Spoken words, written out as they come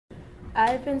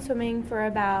I've been swimming for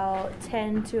about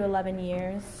 10 to 11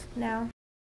 years now.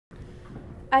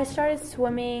 I started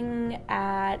swimming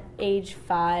at age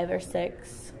 5 or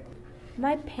 6.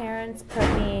 My parents put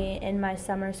me in my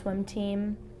summer swim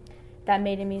team that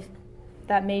made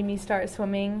me start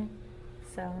swimming.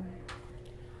 So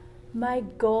my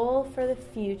goal for the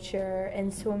future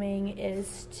in swimming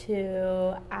is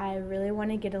I really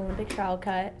want to get an Olympic trial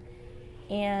cut,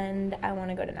 and I want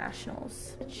to go to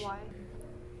nationals. Why?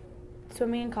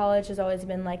 Swimming in college has always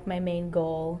been like my main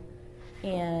goal,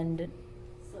 and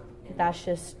that's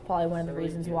just probably one of the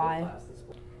reasons why.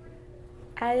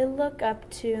 I look up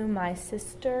to my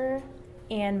sister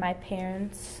and my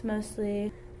parents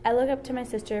mostly. I look up to my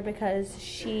sister because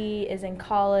she is in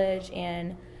college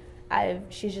and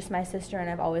she's just my sister, and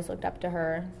I've always looked up to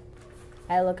her.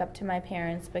 I look up to my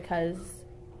parents because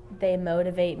they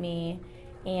motivate me,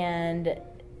 and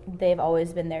they've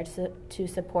always been there to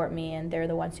support me, and they're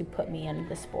the ones who put me in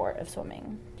the sport of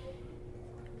swimming.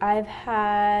 I've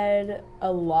had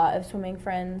a lot of swimming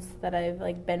friends that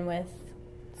I've been with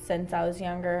since I was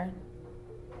younger.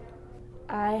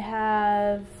 I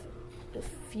have a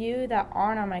few that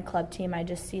aren't on my club team. I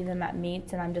just see them at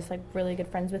meets, and I'm just really good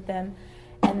friends with them.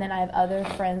 And then I have other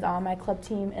friends on my club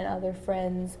team and other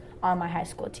friends on my high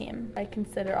school team. I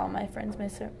consider all my friends my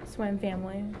swim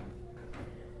family.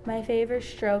 My favorite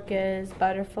stroke is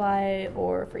butterfly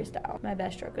or freestyle. My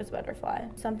best stroke is butterfly.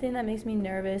 Something that makes me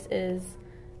nervous is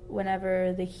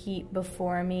whenever the heat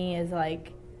before me is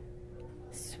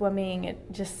swimming,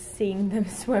 just seeing them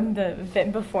swim the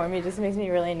event before me just makes me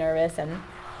really nervous, and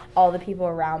all the people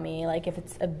around me, if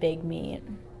it's a big meet.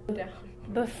 Yeah.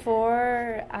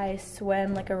 Before I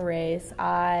swim a race,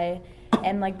 I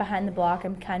am behind the block.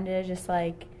 I'm kind of just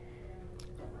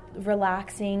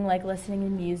relaxing, listening to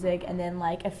music, and then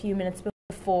a few minutes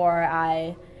before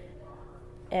I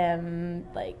am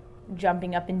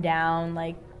jumping up and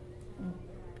down,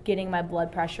 getting my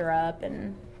blood pressure up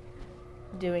and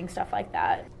doing stuff like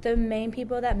that. The main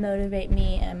people that motivate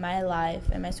me in my life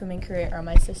and my swimming career are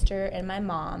my sister and my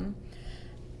mom,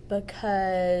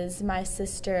 because my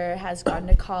sister has gone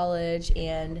to college,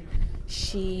 and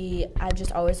I've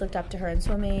just always looked up to her in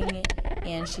swimming,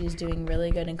 and she's doing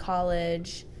really good in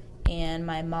college. And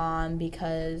my mom,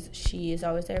 because she is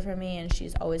always there for me, and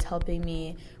she's always helping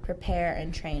me prepare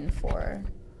and train for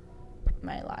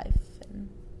my life.